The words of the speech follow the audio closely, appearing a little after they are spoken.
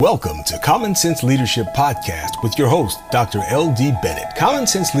Welcome to Common Sense Leadership Podcast with your host, Dr. L.D. Bennett. Common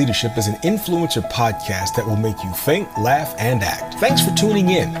Sense Leadership is an influencer podcast that will make you think, laugh, and act. Thanks for tuning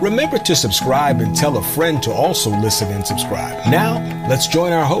in. Remember to subscribe and tell a friend to also listen and subscribe. Now, let's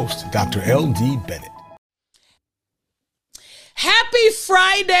join our host, Dr. L.D. Bennett. Happy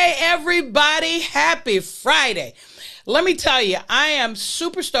Friday, everybody. Happy Friday. Let me tell you, I am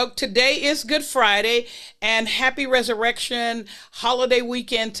super stoked. Today is Good Friday, and happy Resurrection holiday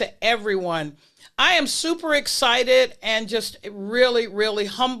weekend to everyone. I am super excited and just really, really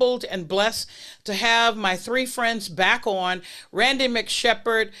humbled and blessed to have my three friends back on. Randy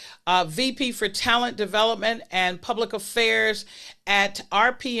McShepard, VP for Talent Development and Public Affairs at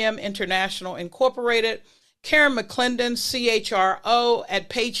RPM International Incorporated. Karen McClendon, CHRO at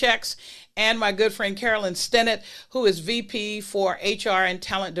Paychex, and my good friend Carolyn Stennett, who is VP for HR and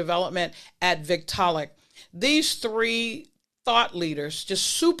Talent Development at Victaulic. These three thought leaders, just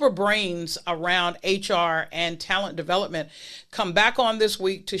super brains around HR and talent development, come back on this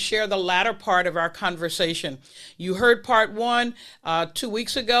week to share the latter part of our conversation. You heard part one 2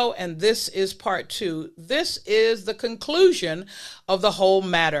 weeks ago, and this is part two. This is the conclusion of the whole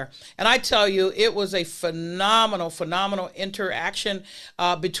matter. And I tell you, it was a phenomenal interaction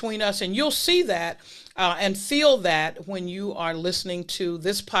between us, and you'll see that and feel that when you are listening to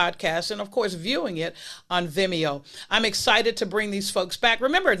this podcast and, of course, viewing it on Vimeo. I'm excited to bring these folks back.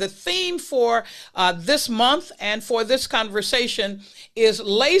 Remember, the theme for this month and for this conversation is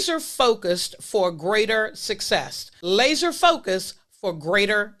laser focused for greater success. Laser focus for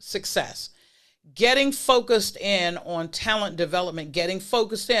greater success. Getting focused in on talent development, getting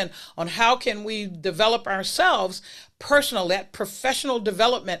focused in on how can we develop ourselves personal, that professional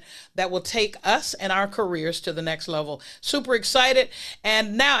development that will take us and our careers to the next level. Super excited.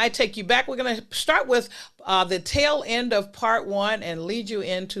 And now I take you back. We're going to start with the tail end of part one and lead you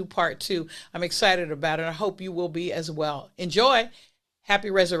into part two. I'm excited about it. I hope you will be as well. Enjoy. Happy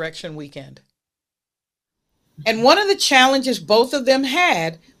Resurrection Weekend. And one of the challenges both of them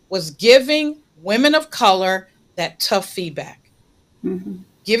had was giving women of color that tough feedback,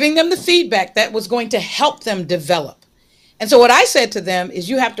 giving them the feedback that was going to help them develop. And so what I said to them is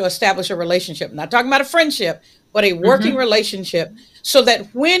you have to establish a relationship, not talking about a friendship, but a working relationship, so that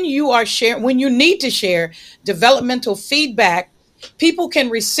when you are sharing, when you need to share developmental feedback, people can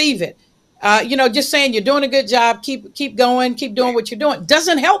receive it. Just saying you're doing a good job, keep going, keep doing what you're doing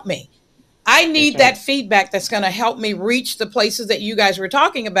doesn't help me. I need that feedback that's going to help me reach the places that you guys were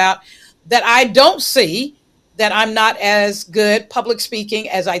talking about that I don't see, that I'm not as good public speaking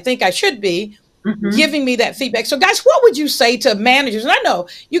as I think I should be, giving me that feedback. So guys, what would you say to managers? And I know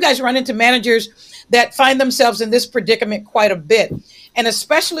you guys run into managers that find themselves in this predicament quite a bit. And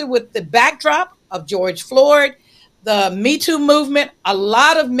especially with the backdrop of George Floyd, the Me Too movement, a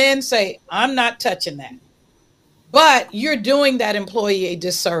lot of men say, I'm not touching that. But you're doing that employee a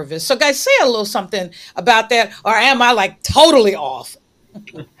disservice. So guys, say a little something about that, or am I like totally off?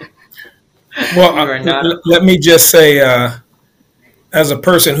 Well, let me just say, as a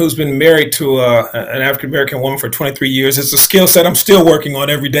person who's been married to an African-American woman for 23 years, it's a skill set I'm still working on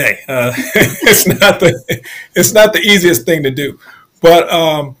every day. It's not the easiest thing to do, but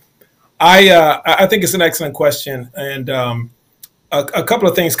I think it's an excellent question, and a couple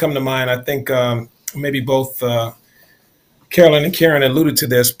of things come to mind. I think maybe both Carolyn and Karen alluded to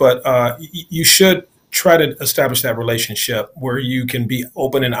this, but you should try to establish that relationship where you can be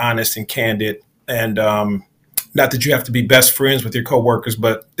open and honest and candid, and not that you have to be best friends with your coworkers,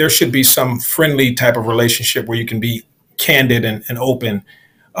 but there should be some friendly type of relationship where you can be candid and open.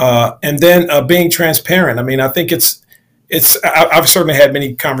 And then being transparent. I mean, I think I've certainly had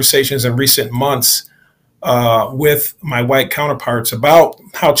many conversations in recent months with my white counterparts about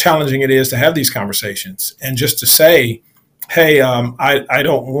how challenging it is to have these conversations. And just to say, hey, I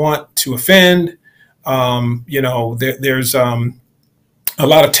don't want to offend. There's a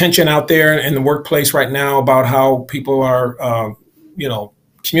lot of tension out there in the workplace right now about how people are,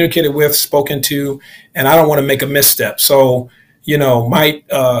 communicated with, spoken to, and I don't want to make a misstep. So, might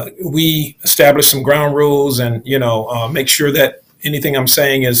we establish some ground rules and, make sure that anything I'm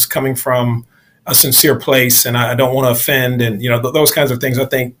saying is coming from a sincere place, and I don't want to offend, and, those kinds of things, I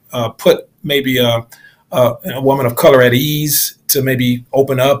think, put maybe a woman of color at ease to maybe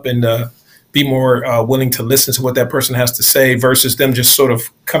open up and be more willing to listen to what that person has to say versus them just sort of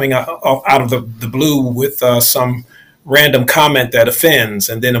coming out of the blue with some random comment that offends.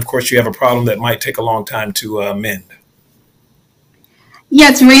 And then, of course, you have a problem that might take a long time to mend.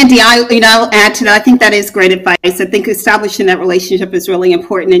 Yes, Randy, I'll add to that. I think that is great advice. I think establishing that relationship is really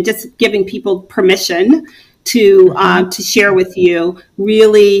important, and just giving people permission to share with you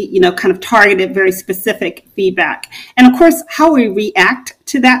really, kind of targeted, very specific feedback. And of course, how we react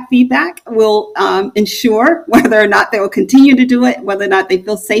to that feedback will ensure whether or not they will continue to do it, whether or not they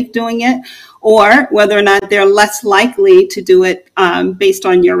feel safe doing it, or whether or not they're less likely to do it based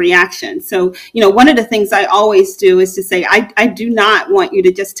on your reaction. So, one of the things I always do is to say, I do not want you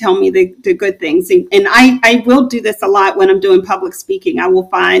to just tell me the good things. And I will do this a lot when I'm doing public speaking. I will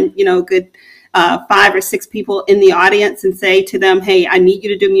find, good 5 or 6 people in the audience and say to them, hey, I need you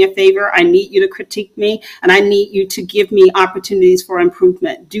to do me a favor. I need you to critique me, and I need you to give me opportunities for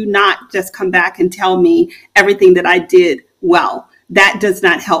improvement. Do not just come back and tell me everything that I did well. That does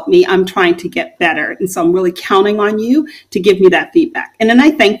not help me. I'm trying to get better. And so I'm really counting on you to give me that feedback. And then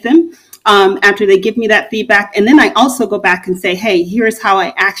I thank them after they give me that feedback. And then I also go back and say, hey, here's how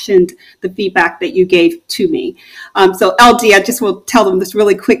I actioned the feedback that you gave to me. So LD, I just will tell them this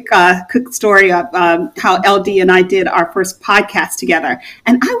really quick story of how LD and I did our first podcast together.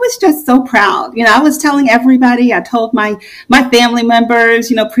 And I was just so proud. I was telling everybody, I told my family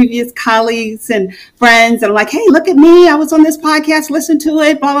members, previous colleagues and friends, and I'm like, hey, look at me. I was on this podcast, listen to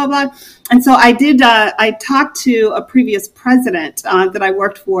it, blah, blah, blah. And so I did, I talked to a previous president that I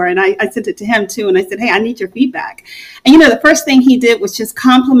worked for, and I sent it to him too. And I said, hey, I need your feedback. And, the first thing he did was just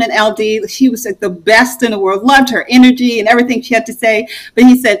compliment LD. She was like the best in the world, loved her energy and everything she had to say. But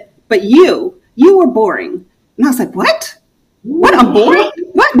he said, but you were boring. And I was like, what? What, I'm boring?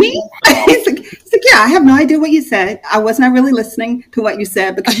 What, me? He's like, yeah, I have no idea what you said. I was not really listening to what you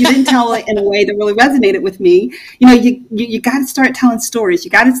said because you didn't tell it in a way that really resonated with me. You got to start telling stories.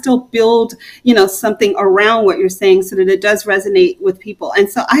 You got to still build, something around what you're saying so that it does resonate with people. And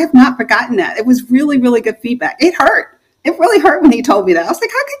so I have not forgotten that. It was really, really good feedback. It hurt. It really hurt when he told me that. I was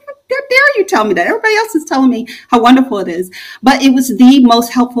like, how dare you tell me that? Everybody else is telling me how wonderful it is. But it was the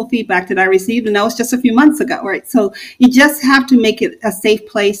most helpful feedback that I received, and that was just a few months ago, right? So you just have to make it a safe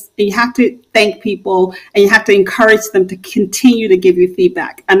place, and you have to thank people, and you have to encourage them to continue to give you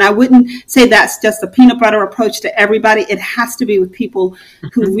feedback. And I wouldn't say that's just a peanut butter approach to everybody. It has to be with people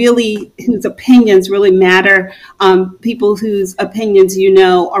whose opinions really matter, people whose opinions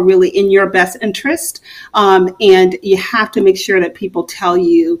are really in your best interest, and you have to make sure that people tell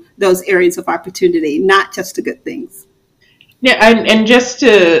you those areas of opportunity, not just the good things. Yeah, and just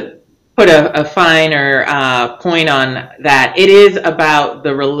to put a finer point on that, it is about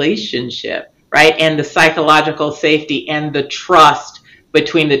the relationship, right? And the psychological safety and the trust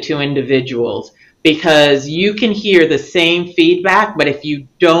between the two individuals. Because you can hear the same feedback, but if you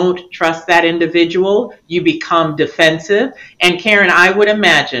don't trust that individual, you become defensive. And Karen, I would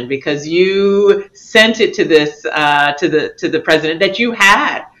imagine, because you sent it to this to the president, that you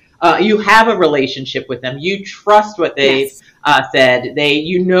have a relationship with them. You trust what they said.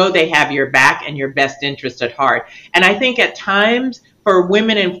 They have your back and your best interest at heart. And I think at times for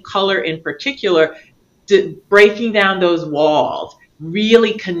women of color in particular, breaking down those walls,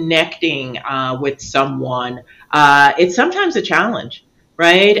 really connecting with someone, it's sometimes a challenge,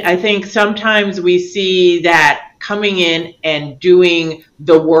 right? I think sometimes we see that coming in and doing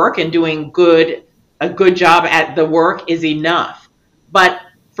the work and doing a good job at the work is enough. But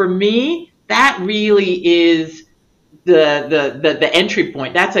for me, that really is the entry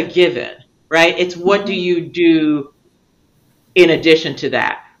point. That's a given, right? It's what do you do in addition to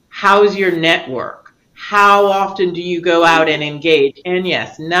that? How's your network? How often do you go out and engage? And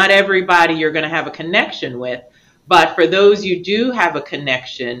yes, not everybody you're going to have a connection with, but for those you do have a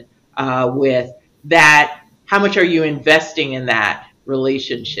connection with, that, how much are you investing in that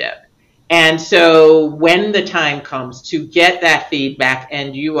relationship? And so when the time comes to get that feedback,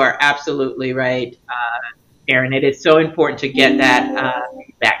 and you are absolutely right, Erin, it is so important to get that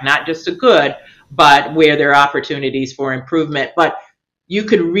feedback, not just a good, but where there are opportunities for improvement. But you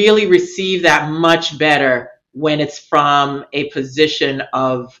could really receive that much better when it's from a position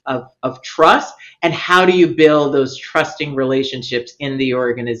of trust. And how do you build those trusting relationships in the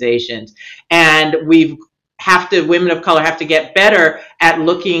organizations? And women of color have to get better at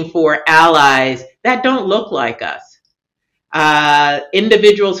looking for allies that don't look like us.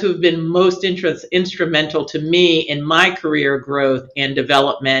 Individuals who've been most instrumental to me in my career growth and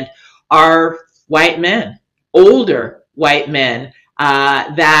development are white men, older white men,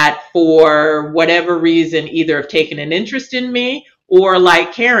 that for whatever reason either have taken an interest in me, or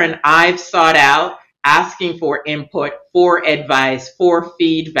like Karen, I've sought out asking for input, for advice, for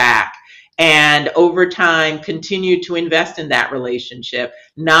feedback, and over time continue to invest in that relationship,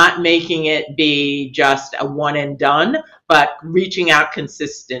 not making it be just a one and done, but reaching out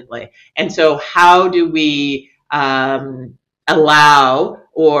consistently. And so how do we allow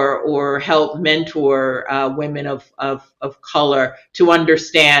or help mentor women of color to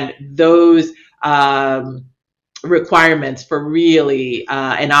understand those requirements for really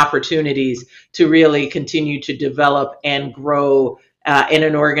and opportunities to really continue to develop and grow in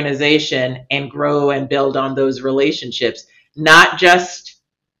an organization and grow and build on those relationships, not just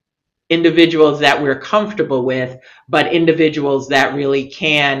individuals that we're comfortable with, but individuals that really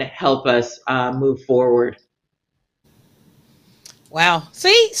can help us move forward. Wow.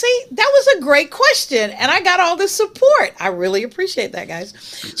 See, that was a great question, and I got all this support. I really appreciate that, guys.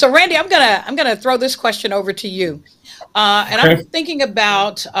 So, Randy, I'm gonna throw this question over to you, and I'm thinking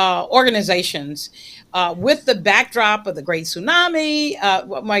about organizations with the backdrop of the Great Tsunami.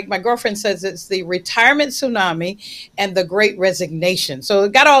 My girlfriend says it's the retirement tsunami and the Great Resignation. So,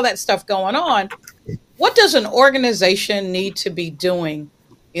 got all that stuff going on. What does an organization need to be doing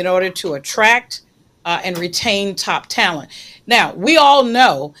in order to attract and retain top talent? Now, we all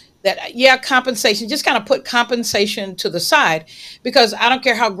know that, yeah, compensation, just kind of put compensation to the side, because I don't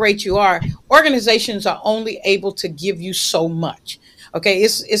care how great you are, organizations are only able to give you so much. Okay,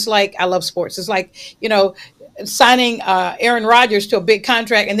 it's like, I love sports. It's like, signing Aaron Rodgers to a big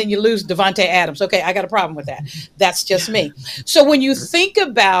contract and then you lose Devontae Adams. Okay, I got a problem with that. That's just me. So when you think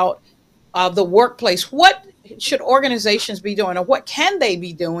about the workplace, what should organizations be doing, or what can they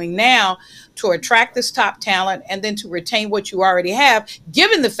be doing now to attract this top talent and then to retain what you already have,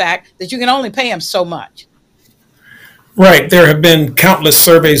 given the fact that you can only pay them so much? Right. There have been countless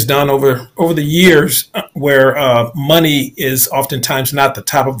surveys done over the years where money is oftentimes not the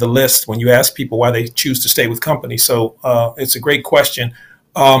top of the list when you ask people why they choose to stay with companies. So it's a great question.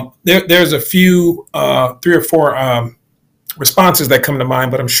 There's a few, 3 or 4 responses that come to mind,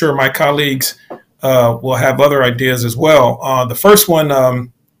 but I'm sure my colleagues will have other ideas as well. The first one,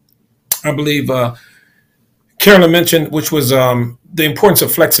 I believe Carolyn mentioned, which was the importance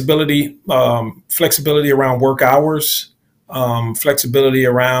of flexibility, flexibility around work hours, flexibility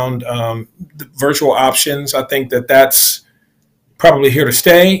around the virtual options. I think that that's probably here to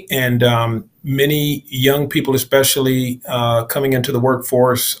stay. And many young people, especially coming into the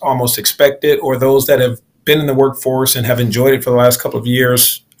workforce, almost expect it, or those that have been in the workforce and have enjoyed it for the last couple of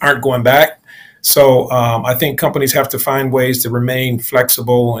years aren't going back. So I think companies have to find ways to remain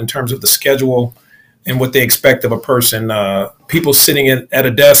flexible in terms of the schedule and what they expect of a person. People sitting at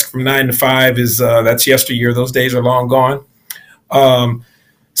a desk from 9 to 5 that's yesteryear. Those days are long gone.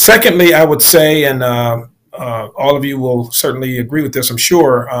 Secondly, I would say, and all of you will certainly agree with this, I'm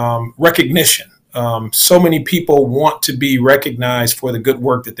sure, recognition. So many people want to be recognized for the good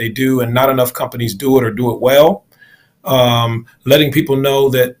work that they do, and not enough companies do it or do it well. Letting people know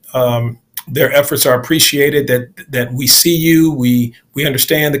that their efforts are appreciated, that we see you, we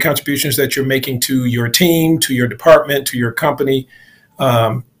understand the contributions that you're making to your team, to your department, to your company.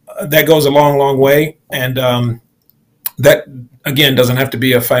 That goes a long, long way. And that, again, doesn't have to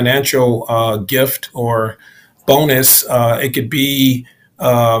be a financial gift or bonus. It could be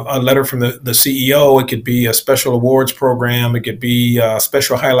a letter from the CEO. It could be a special awards program. It could be a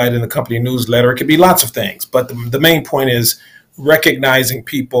special highlight in the company newsletter. It could be lots of things. But the main point is recognizing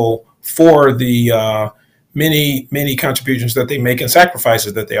people for the many, many contributions that they make and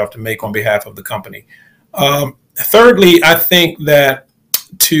sacrifices that they often make on behalf of the company. Thirdly, I think that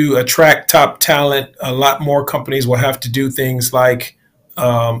to attract top talent, a lot more companies will have to do things like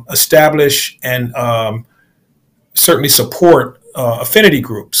establish and certainly support affinity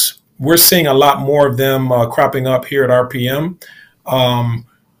groups. We're seeing a lot more of them cropping up here at RPM.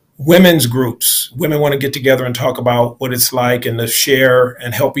 Women's groups. Women want to get together and talk about what it's like, and to share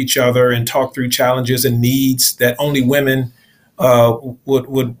and help each other and talk through challenges and needs that only women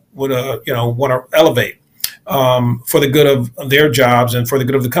would want to elevate for the good of their jobs and for the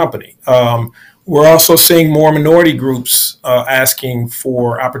good of the company. We're also seeing more minority groups asking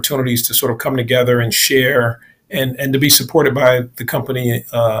for opportunities to sort of come together and share and to be supported by the company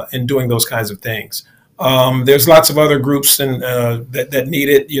in doing those kinds of things. There's lots of other groups that need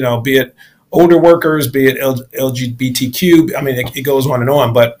it, be it older workers, be it LGBTQ. I mean, it goes on and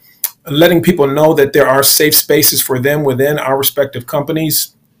on. But letting people know that there are safe spaces for them within our respective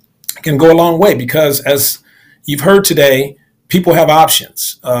companies can go a long way, because as you've heard today, people have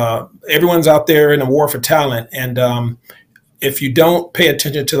options. Everyone's out there in a war for talent. And if you don't pay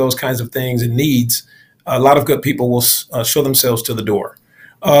attention to those kinds of things and needs, a lot of good people will show themselves to the door.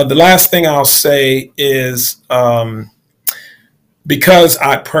 The last thing I'll say is because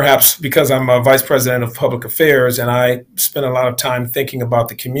I'm a vice president of public affairs and I spend a lot of time thinking about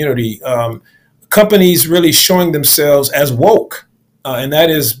the community, companies really showing themselves as woke. And that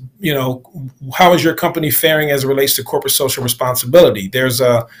is how is your company faring as it relates to corporate social responsibility? There's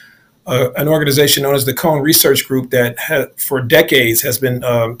an organization known as the Cone Research Group that for decades has been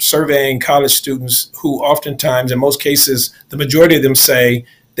surveying college students who oftentimes, in most cases, the majority of them say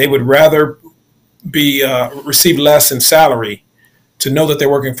they would rather receive less in salary to know that they're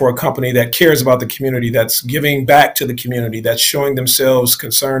working for a company that cares about the community, that's giving back to the community, that's showing themselves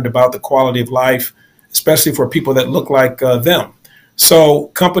concerned about the quality of life, especially for people that look like them. So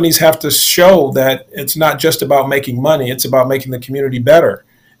companies have to show that it's not just about making money, it's about making the community better.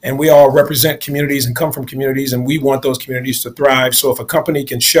 And we all represent communities and come from communities, and we want those communities to thrive. So if a company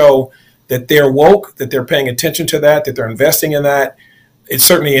can show that they're woke, that they're paying attention to that they're investing in that, it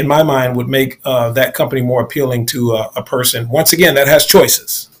certainly, in my mind, would make that company more appealing to a person, once again, that has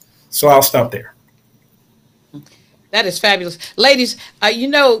choices. So I'll stop there. That is fabulous. Ladies,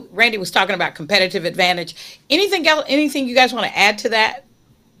 Randy was talking about competitive advantage. Anything else, anything you guys want to add to that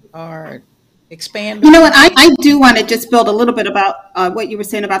or expand? You know what, I do want to just build a little bit about what you were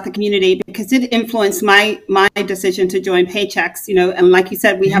saying about the community, because it influenced my decision to join Paychex, and like you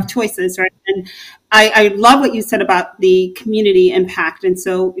said, we have choices, right? And I love what you said about the community impact. And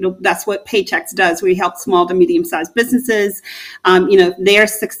so, that's what Paychex does. We help small to medium-sized businesses. They're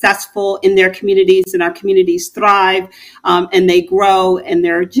successful in their communities, and our communities thrive, and they grow, and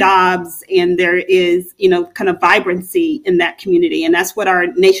there are jobs, and there is, kind of vibrancy in that community. And that's what our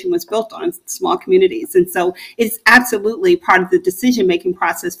nation was built on, small communities. And so it's absolutely part of the decision-making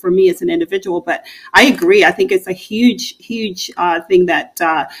process for me as an individual. But I agree. I think it's a huge, huge thing that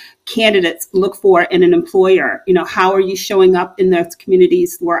candidates look for in an employer. How are you showing up in those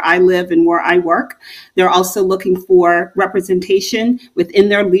communities where I live and where I work? They're also looking for representation within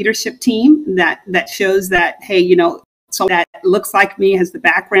their leadership team that shows that, hey, so that looks like me, has the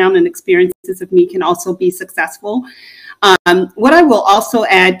background and experiences of me, can also be successful. What I will also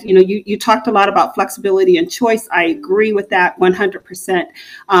add, you talked a lot about flexibility and choice. I agree with that 100%.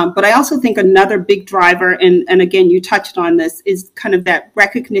 But I also think another big driver, and again, you touched on this, is kind of that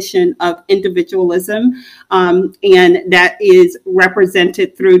recognition of individualism, and that is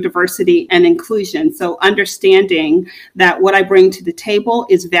represented through diversity and inclusion. So understanding that what I bring to the table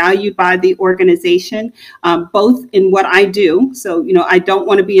is valued by the organization, both in what I do. So, I don't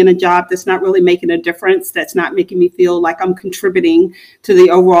want to be in a job that's not really making a difference, that's not making me feel like I'm contributing to the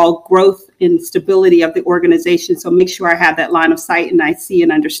overall growth and stability of the organization. So make sure I have that line of sight and I see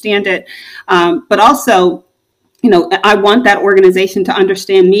and understand it. But also, I want that organization to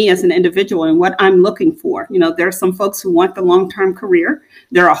understand me as an individual and what I'm looking for. There are some folks who want the long-term career.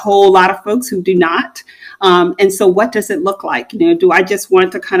 There are a whole lot of folks who do not. And so what does it look like? Do I just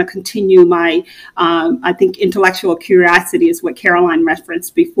want to kind of continue my, I think intellectual curiosity is what Caroline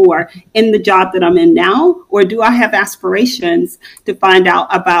referenced before, in the job that I'm in now? Or do I have aspirations to find out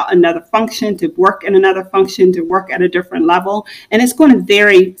about another function, to work in another function, to work at a different level? And it's going to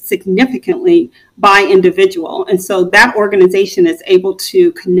vary significantly by individual. And so that organization is able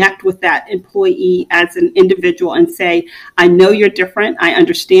to connect with that employee as an individual and say, I know you're different. I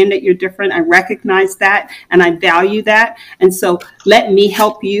understand that you're different. I recognize that and I value that. And so let me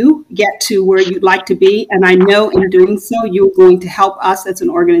help you get to where you'd like to be. And I know in doing so, you're going to help us as an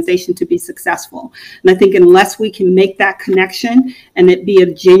organization to be successful. And I think unless we can make that connection and it be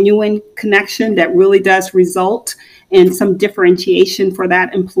a genuine connection that really does result and some differentiation for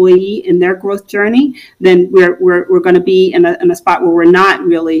that employee in their growth journey, then we're going to be in a spot where we're not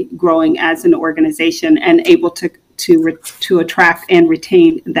really growing as an organization and able to attract and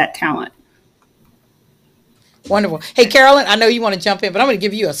retain that talent. Wonderful. Hey, Carolyn, I know you want to jump in, but I'm going to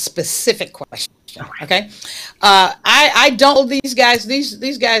give you a specific question. Okay. I don't know these guys.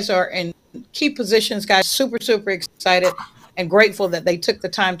 These guys are in key positions, guys. Super, super excited and grateful that they took the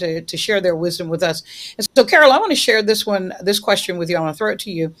time to share their wisdom with us. And so, Carol, I want to share this question with you. I want to throw it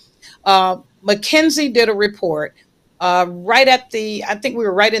to you. McKinsey did a report right at I think we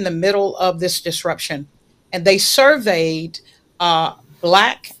were right in the middle of this disruption, and they surveyed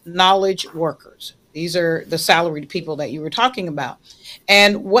Black knowledge workers. These are the salaried people that you were talking about.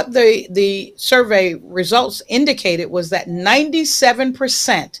 And what the survey results indicated was that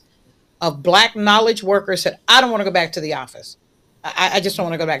 97% of Black knowledge workers said, I don't want to go back to the office. I just don't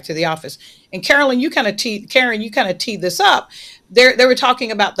want to go back to the office. And Karen, you kind of teed this up. They were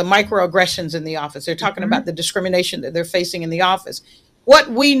talking about the microaggressions in the office. They're talking about the discrimination that they're facing in the office. What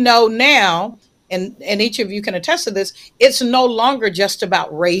we know now, and each of you can attest to this, it's no longer just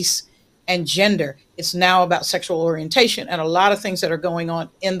about race and gender. It's now about sexual orientation and a lot of things that are going on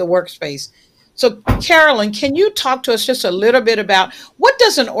in the workspace. So Carolyn, can you talk to us just a little bit about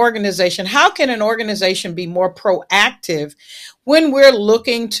how can an organization be more proactive when we're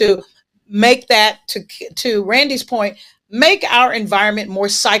looking to make that, to Randy's point, make our environment more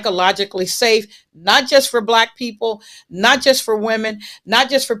psychologically safe, not just for Black people, not just for women, not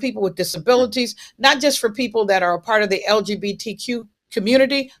just for people with disabilities, not just for people that are a part of the LGBTQ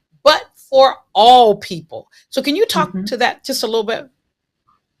community, but for all people. So can you talk to that just a little bit?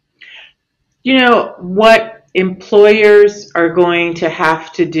 You know, what employers are going to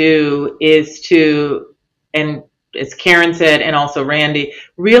have to do is to, and as Karen said, and also Randy,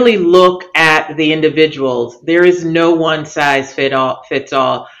 really look at the individuals. There is no one size fits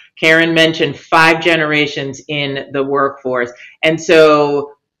all. Karen mentioned 5 generations in the workforce. And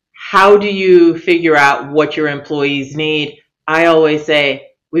so how do you figure out what your employees need? I always say,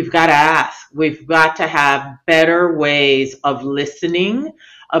 we've got to ask. We've got to have better ways of listening,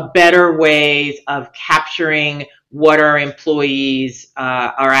 better ways of capturing what our employees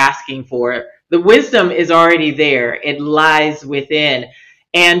are asking for. The wisdom is already there. It lies within.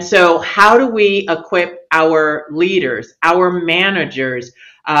 And so how do we equip our leaders, our managers,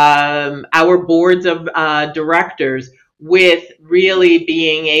 our boards of directors with really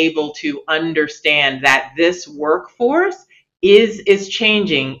being able to understand that this workforce is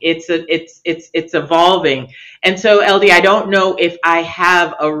changing. It's evolving. And so LD, I don't know if I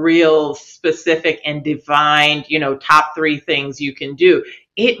have a real specific and defined, top 3 things you can do.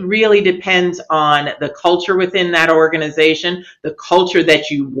 It really depends on the culture within that organization, the culture that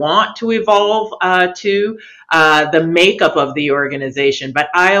you want to evolve to, the makeup of the organization. But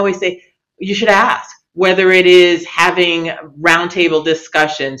I always say you should ask, whether it is having roundtable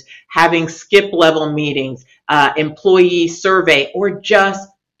discussions, having skip level meetings, employee survey, or just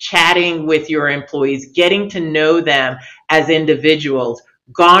chatting with your employees, getting to know them as individuals.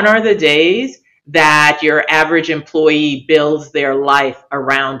 Gone are the days that your average employee builds their life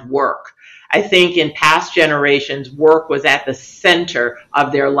around work. I think in past generations, work was at the center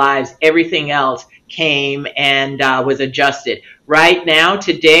of their lives. Everything else came and was adjusted. Right now,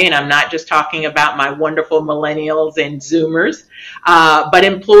 today, and I'm not just talking about my wonderful millennials and Zoomers, but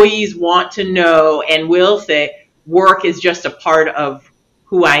employees want to know and will say, work is just a part of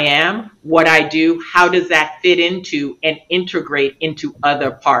who I am, what I do, how does that fit into and integrate into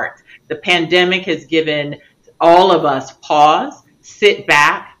other parts. The pandemic has given all of us pause, sit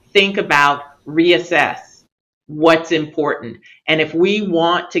back, think about, reassess what's important. And if we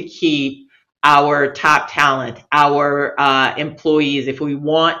want to keep our top talent, our employees, if we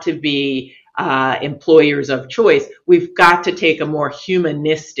want to be employers of choice, we've got to take a more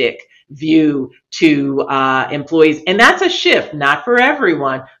humanistic view to employees. And that's a shift, not for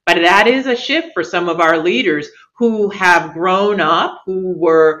everyone, but that is a shift for some of our leaders who have grown up, who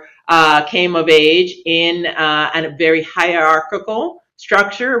were came of age in a very hierarchical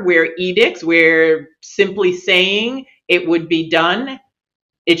structure where edicts, where simply saying it would be done,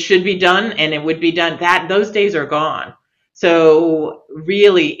 it should be done, and it would be done, those days are gone. So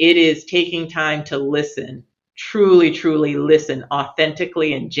really it is taking time to listen, truly, truly listen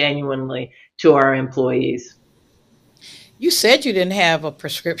authentically and genuinely to our employees. You said you didn't have a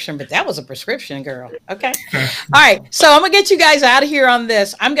prescription, but that was a prescription, girl. Okay. All right. So I'm going to get you guys out of here on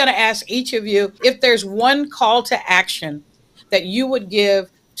this. I'm going to ask each of you if there's one call to action that you would give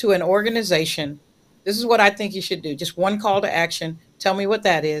to an organization. This is what I think you should do. Just one call to action. Tell me what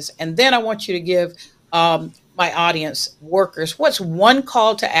that is. And then I want you to give my audience, workers, what's one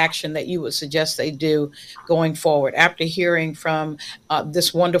call to action that you would suggest they do going forward after hearing from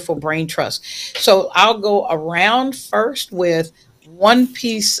this wonderful brain trust? So I'll go around first with one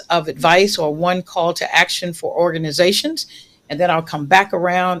piece of advice or one call to action for organizations. And then I'll come back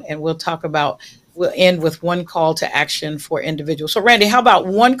around and we'll end with one call to action for individuals. So Randy, how about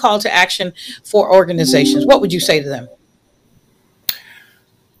one call to action for organizations? What would you say to them?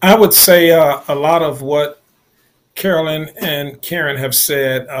 I would say a lot of what Carolyn and Karen have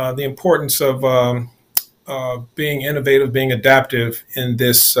said, the importance of being innovative, being adaptive in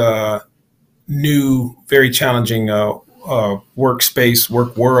this new, very challenging workspace,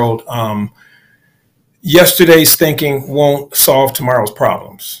 work world. Yesterday's thinking won't solve tomorrow's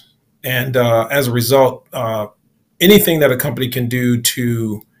problems. And as a result, anything that a company can do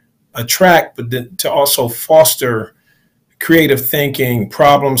to attract, but then to also foster creative thinking,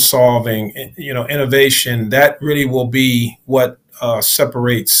 problem solving, innovation, that really will be what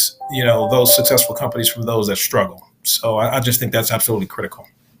separates, those successful companies from those that struggle. So I just think that's absolutely critical.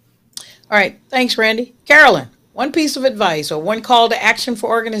 All right. Thanks, Randy. Carolyn, one piece of advice or one call to action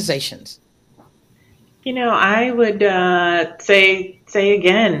for organizations. I would say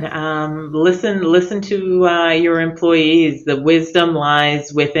again, listen to your employees. The wisdom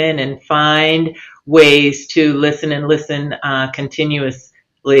lies within, and find ways to listen and listen continuously.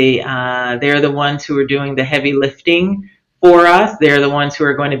 They're the ones who are doing the heavy lifting for us. They're the ones who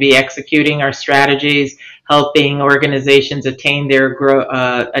are going to be executing our strategies, helping organizations attain their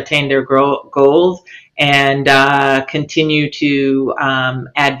goals, and continue to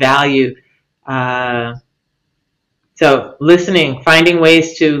add value. So listening, finding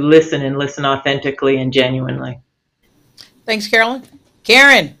ways to listen and listen authentically and genuinely. Thanks, Carolyn.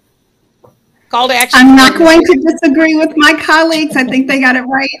 Karen, call to action. I'm not going to disagree with my colleagues. I think they got it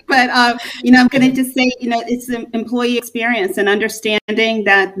right. But, I'm going to just say, it's an employee experience, and understanding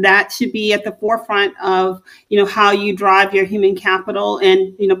that that should be at the forefront of, how you drive your human capital.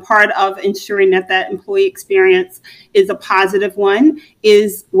 And, part of ensuring that that employee experience is a positive one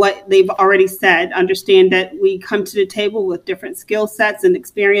is what they've already said. Understand that we come to the table with different skill sets and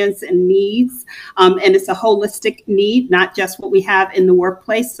experience and needs. And it's a holistic need, not just what we have in the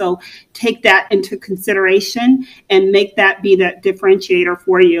workplace. So take that into consideration and make that be that differentiator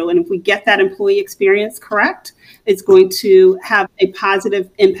for you. And if we get that employee experience correct, it's going to have a positive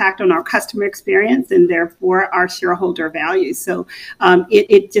impact on our customer experience and therefore our shareholder value. So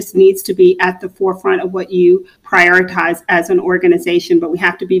it just needs to be at the forefront of what you prioritize as an organization. But we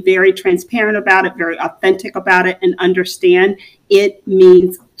have to be very transparent about it, very authentic about it, and understand it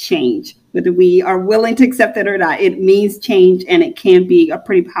means change. Whether we are willing to accept it or not, it means change, and it can be a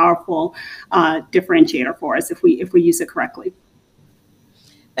pretty powerful differentiator for us if we use it correctly.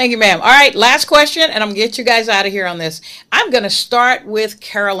 Thank you, ma'am. All right, last question, and I'm going to get you guys out of here on this. I'm going to start with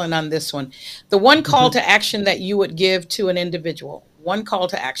Carolyn on this one. The one call to action that you would give to an individual. One call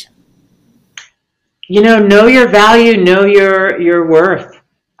to action. Know your value, know your worth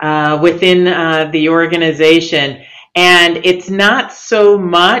within the organization. And it's not so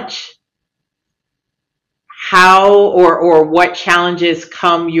much how or what challenges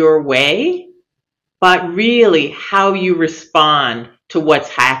come your way, but really how you respond to what's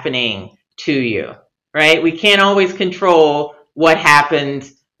happening to you, right? We can't always control what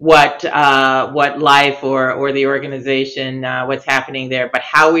happens, what life or the organization, what's happening there, but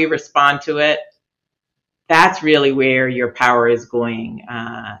how we respond to it, that's really where your power is going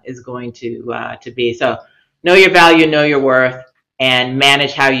to be. So know your value, know your worth, and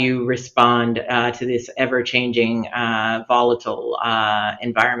manage how you respond to this ever-changing, volatile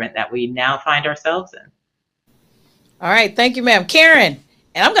environment that we now find ourselves in. All right. Thank you, ma'am. Karen,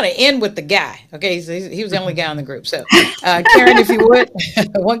 and I'm going to end with the guy. Okay. So he was the only guy on the group. So Karen, if you would,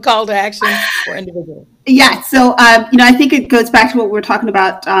 one call to action for individuals. Yeah. So, I think it goes back to what we were talking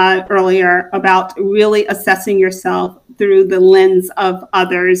about earlier about really assessing yourself through the lens of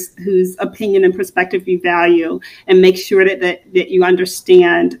others whose opinion and perspective you value, and make sure that you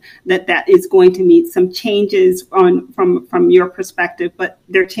understand that is going to meet some changes from your perspective, but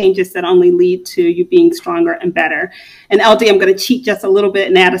they're changes that only lead to you being stronger and better. And LD, I'm going to cheat just a little bit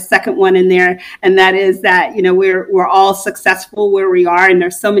and add a second one in there, and that is that we're all successful where we are, and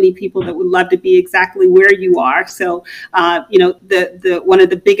there's so many people that would love to be exactly where you are. So the one of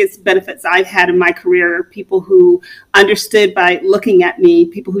the biggest benefits I've had in my career are people who understood by looking at me,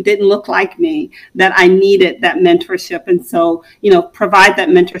 people who didn't look like me, that I needed that mentorship. And so, provide that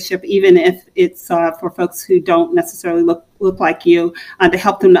mentorship, even if it's for folks who don't necessarily look like you, to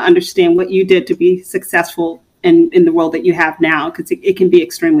help them to understand what you did to be successful in the role that you have now, because it can be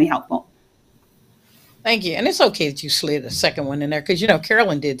extremely helpful. Thank you. And it's okay that you slid a second one in there, because,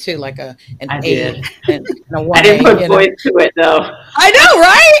 Carolyn did too, like an I A did. and a 1A. I didn't put voice to it, though. I know,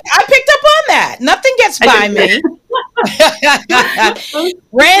 right? I picked up on that. Nothing gets by me.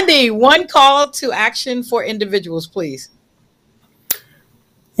 Randy, one call to action for individuals, please.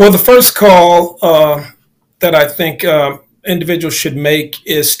 Well, the first call that I think individuals should make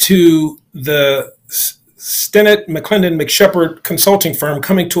is to the Stinnett, McClendon, McShepard consulting firm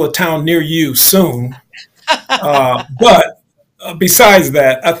coming to a town near you soon. But besides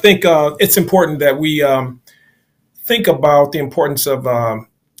that, I think it's important that we think about the importance of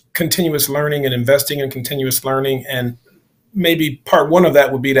continuous learning and investing in continuous learning. And maybe part one of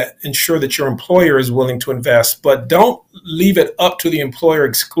that would be to ensure that your employer is willing to invest, but don't leave it up to the employer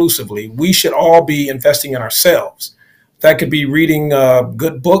exclusively. We should all be investing in ourselves. That could be reading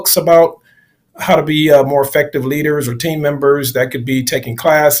good books about how to be more effective leaders or team members. That could be taking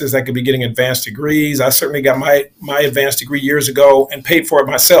classes. That could be getting advanced degrees. I certainly got my advanced degree years ago and paid for it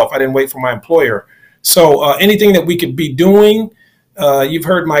myself. I didn't wait for my employer. So anything that we could be doing, you've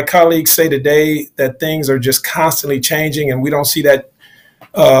heard my colleagues say today that things are just constantly changing, and we don't see that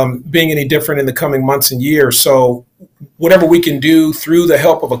being any different in the coming months and years. So whatever we can do through the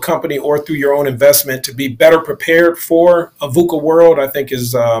help of a company or through your own investment to be better prepared for a VUCA world, I think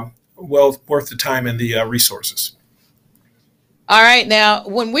is well worth the time and the resources. All right. Now,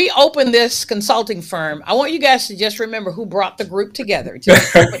 when we open this consulting firm, I want you guys to just remember who brought the group together.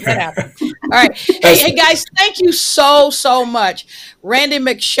 Just put that happen. All right. Hey, guys, thank you so much. Randy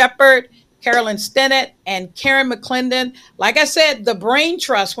McShepard, Carolyn Stennett, and Karen McClendon. Like I said, the brain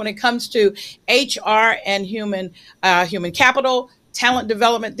trust when it comes to HR and human capital, talent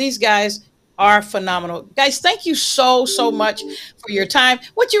development, these guys are phenomenal. Guys, thank you so much for your time.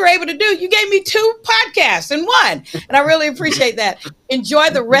 What you were able to do, you gave me 2 podcasts in one, and I really appreciate that.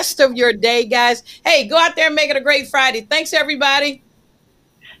 Enjoy the rest of your day, guys. Hey, go out there and make it a great Friday. Thanks, everybody.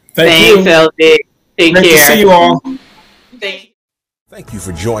 Thanks, LD. Take care. Great to see you all. Thank you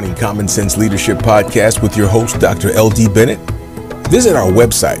for joining Common Sense Leadership Podcast with your host, Dr. LD Bennett. Visit our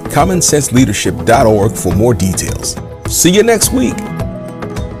website, commonsenseleadership.org, for more details. See you next week.